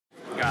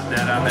not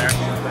dead on there.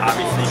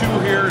 Obviously, 2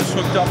 here is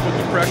hooked up with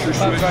the pressure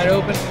switch. Right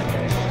open.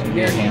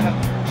 Here,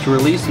 to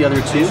release the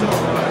other 2.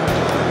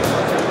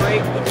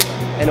 Break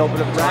and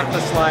open up the rack the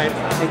slide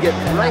and get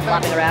right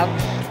flopping around.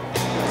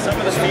 some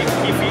of the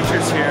key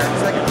features here.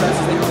 Second best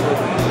thing.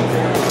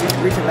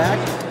 Reach it back.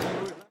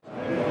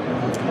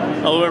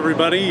 Hello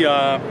everybody,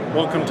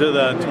 welcome to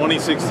the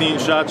 2016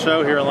 SHOT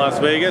Show here in Las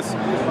Vegas.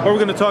 What we're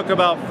going to talk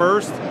about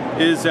first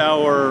is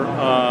our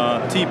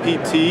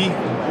TPT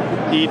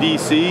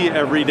EDC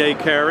Everyday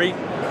Carry.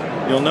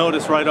 You'll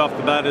notice right off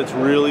the bat it's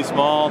really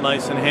small,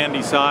 nice and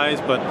handy size,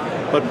 but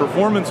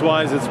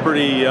performance-wise it's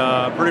pretty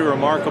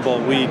remarkable.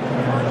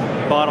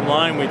 Bottom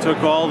line, we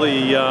took all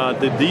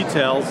the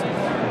details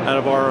out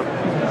of our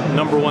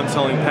 #1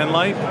 selling pen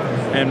light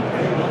and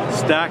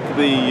stacked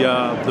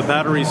the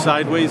battery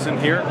sideways in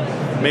here,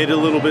 made it a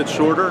little bit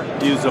shorter,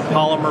 used a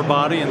polymer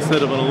body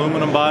instead of an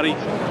aluminum body,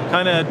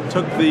 kind of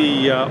took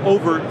the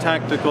overt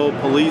tactical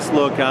police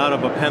look out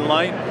of a pen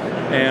light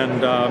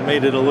and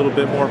made it a little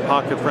bit more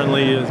pocket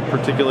friendly,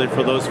 particularly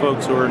for those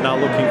folks who are not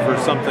looking for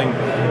something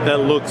that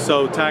looks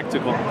so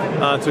tactical.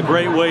 It's a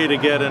great way to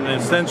get an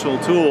essential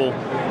tool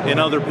in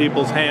other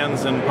people's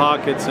hands and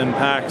pockets and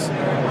packs,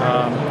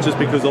 just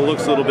because it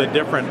looks a little bit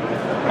different.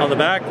 On the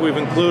back we've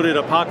included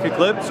a pocket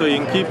clip so you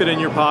can keep it in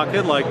your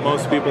pocket like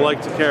most people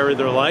like to carry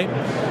their light.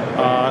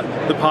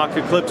 The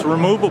pocket clip's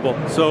removable,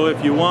 so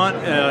if you want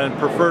and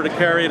prefer to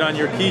carry it on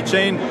your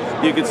keychain,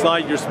 you can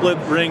slide your split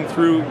ring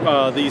through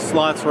these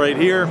slots right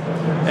here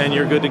and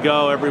you're good to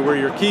go. Everywhere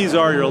your keys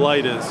are, your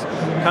light is.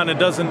 Kind of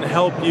doesn't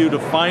help you to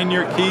find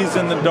your keys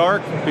in the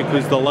dark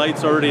because the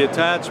light's already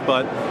attached,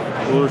 but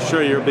we're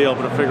sure you'll be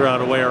able to figure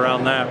out a way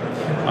around that.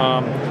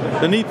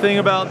 The neat thing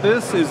about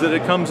this is that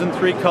it comes in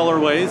 3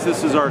 colorways.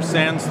 This is our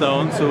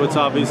sandstone, so it's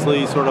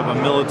obviously sort of a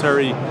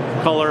military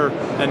color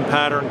and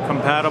pattern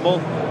compatible.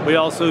 We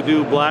also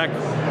do black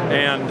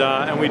and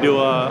we do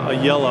a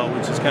yellow,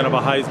 which is kind of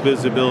a high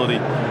visibility.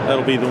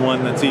 That'll be the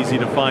one that's easy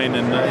to find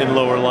in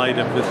lower light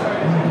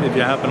if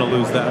you happen to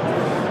lose that.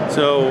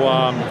 So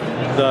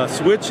the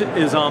switch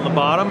is on the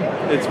bottom.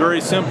 It's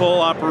very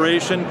simple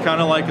operation, kind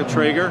of like a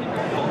Traeger,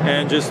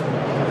 and just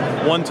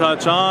one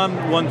touch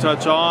on, one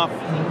touch off,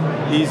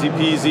 easy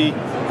peasy.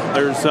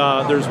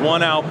 There's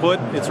one output.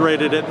 It's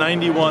rated at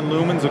 91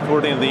 lumens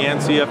according to the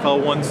ANSI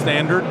FL1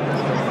 standard.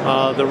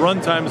 The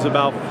runtime is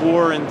about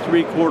 4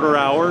 3/4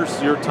 hours.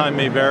 Your time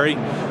may vary,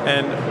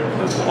 and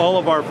all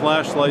of our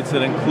flashlights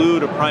that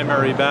include a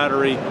primary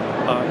battery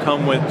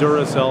come with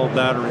Duracell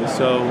batteries,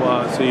 so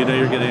you know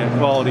you're getting a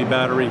quality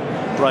battery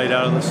right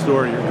out of the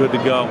store. You're good to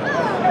go.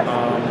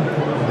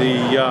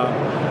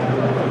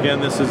 Again,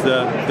 this is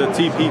the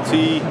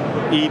TPT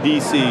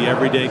EDC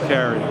Everyday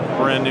Carry,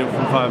 brand new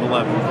from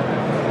 511.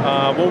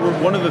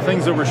 One of the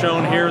things that we're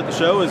showing here at the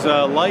show is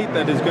a light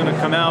that is going to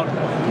come out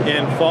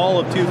in fall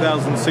of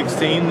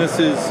 2016. This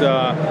is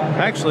our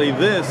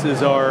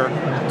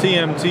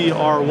TMT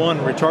R1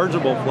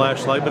 rechargeable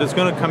flashlight, but it's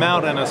going to come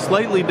out in a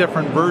slightly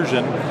different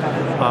version.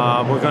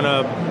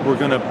 We're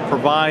going to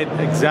provide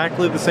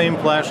exactly the same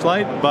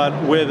flashlight, but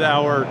with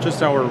our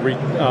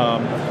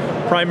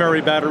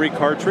primary battery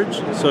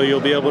cartridge, so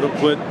you'll be able to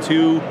put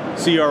 2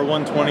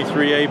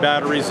 CR123A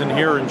batteries in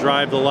here and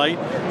drive the light,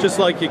 just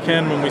like you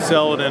can when we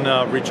sell it in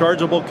a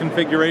rechargeable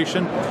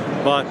configuration.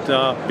 But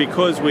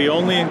because we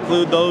only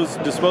include those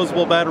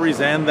disposable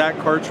batteries and that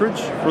cartridge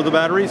for the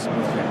batteries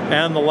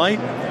and the light,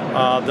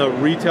 the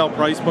retail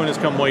price point has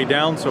come way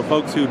down, so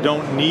folks who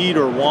don't need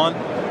or want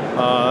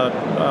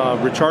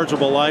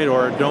rechargeable light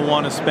or don't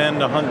want to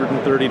spend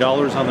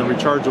 $130 on the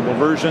rechargeable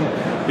version,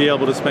 be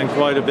able to spend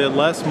quite a bit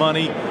less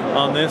money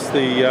on this.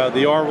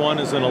 The R1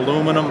 is an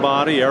aluminum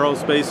body,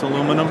 aerospace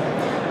aluminum,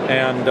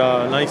 and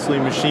nicely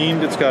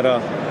machined. It's got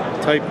a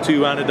Type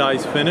 2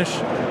 anodized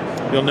finish.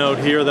 You'll note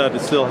here that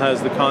it still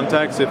has the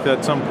contacts. If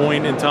at some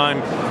point in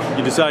time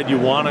you decide you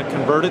want to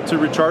convert it to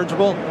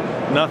rechargeable,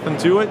 nothing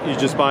to it. You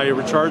just buy a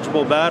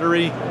rechargeable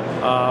battery,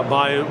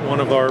 buy one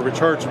of our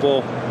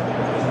rechargeable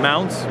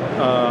mounts,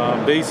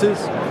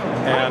 bases,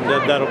 and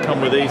that'll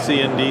come with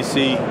AC and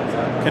DC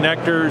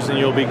connectors, and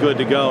you'll be good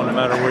to go no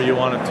matter where you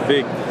want it to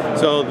be.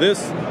 So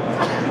this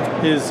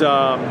is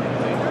going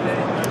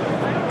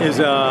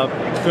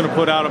to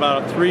put out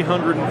about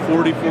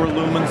 344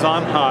 lumens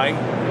on high,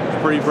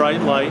 pretty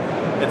bright light.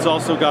 It's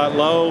also got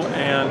low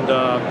and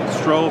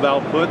strobe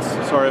outputs.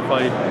 Sorry if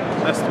I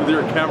messed with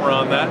your camera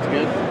on that.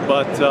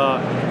 But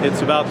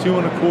it's about 2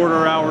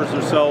 1/4 hours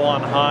or so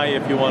on high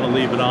if you want to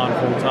leave it on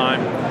full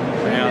time.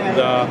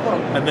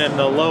 And then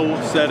the low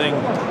setting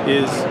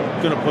is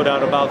going to put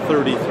out about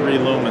 33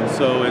 lumens,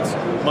 so it's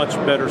much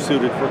better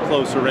suited for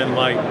closer in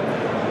light.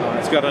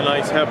 It's got a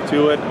nice heft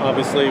to it.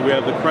 Obviously we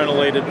have the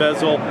crenellated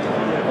bezel.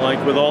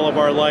 Like with all of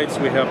our lights,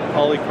 we have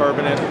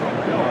polycarbonate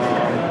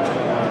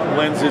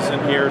lenses in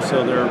here,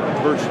 so they're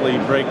virtually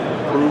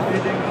break-proof.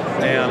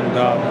 And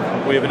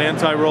we have an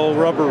anti-roll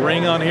rubber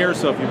ring on here,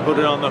 so if you put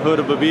it on the hood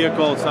of a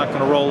vehicle, it's not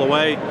going to roll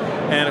away.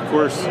 And of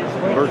course,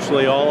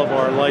 virtually all of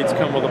our lights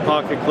come with a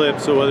pocket clip,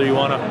 so whether you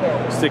want to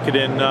stick it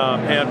in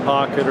pant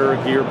pocket or a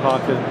gear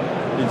pocket,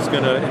 It's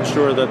going to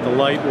ensure that the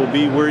light will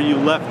be where you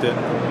left it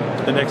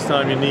the next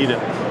time you need it.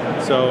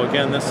 So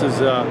again, this is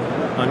a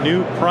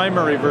new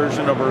primary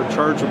version of a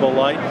rechargeable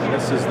light.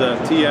 This is the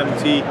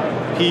TMT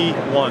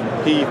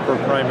P1, P for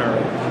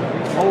primary.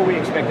 What will we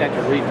expect that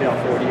to retail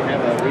for? Do you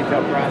have a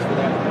retail price for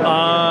that?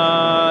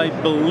 I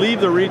believe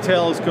the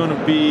retail is going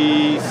to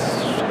be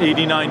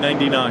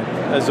 $89.99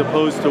 as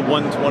opposed to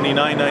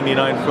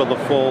 $129.99 for the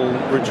full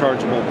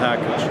rechargeable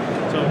package.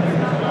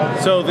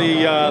 So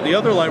the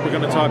other light we're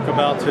going to talk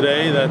about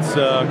today that's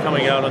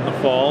coming out in the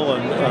fall,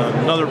 and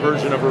another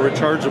version of a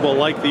rechargeable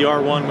like the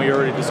R1 we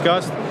already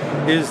discussed,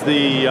 is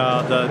the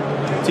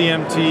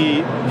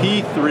TMT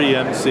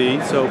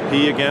P3MC. So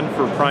P again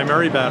for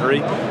primary battery.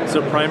 It's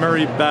a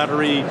primary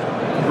battery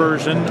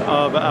version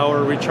of our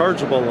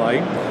rechargeable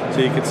light. So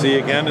you can see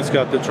again it's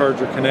got the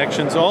charger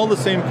connections, all the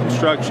same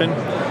construction.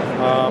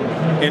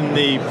 In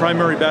the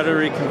primary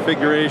battery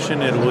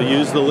configuration, it will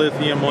use the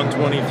lithium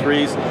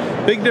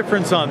 123s. Big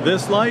difference on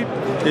this light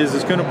is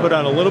it's going to put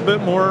out a little bit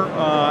more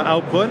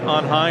output.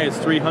 On high it's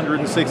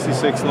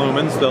 366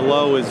 lumens. The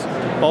low is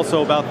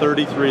also about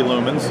 33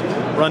 lumens.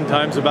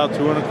 Runtime's about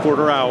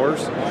 2.25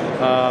 hours.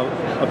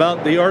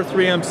 About the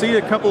R3MC,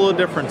 a couple of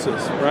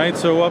differences, right?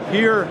 So up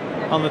here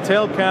on the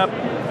tail cap,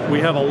 we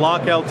have a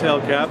lockout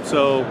tail cap,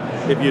 so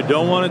if you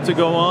don't want it to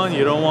go on,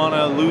 you don't want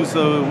to lose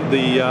the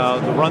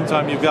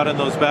runtime you've got in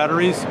those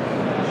batteries,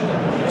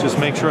 just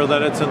make sure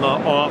that it's in the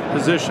off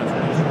position.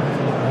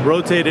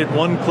 Rotate it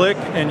one click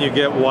and you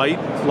get white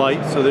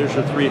light, so there's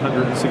your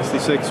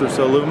 366 or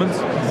so lumens,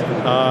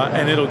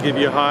 and it'll give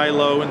you high,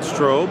 low, and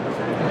strobe.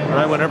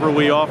 Right? Whenever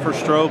we offer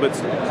strobe,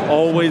 it's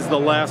always the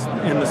last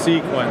in the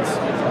sequence.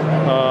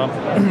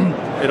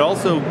 It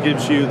also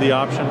gives you the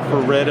option for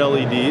red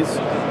LEDs,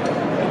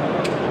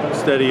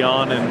 steady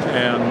on and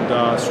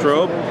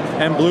strobe,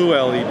 and blue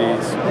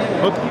LEDs.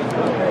 Oop,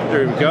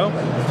 there we go.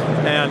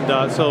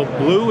 And so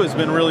blue has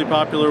been really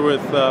popular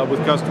with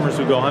customers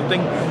who go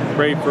hunting.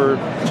 Great for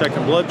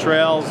checking blood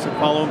trails,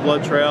 following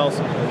blood trails.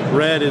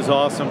 Red is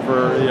awesome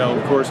for,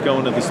 of course,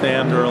 going to the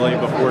stand early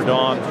before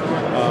dawn.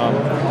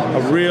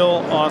 A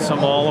real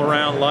awesome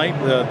all-around light.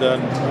 The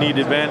neat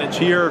advantage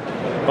here,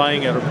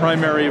 buying at a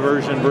primary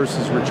version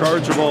versus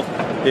rechargeable,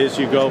 is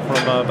you go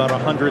from about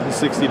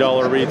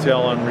 $160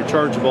 retail on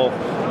rechargeable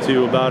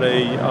to about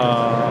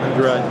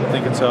I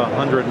think it's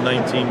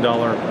 $119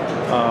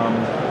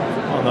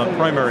 on the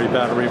primary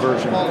battery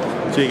version.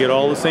 So you get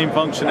all the same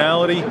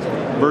functionality,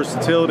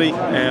 versatility,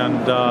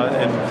 and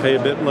pay a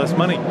bit less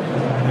money.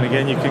 And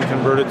again, you can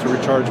convert it to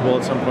rechargeable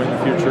at some point in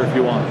the future if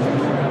you want.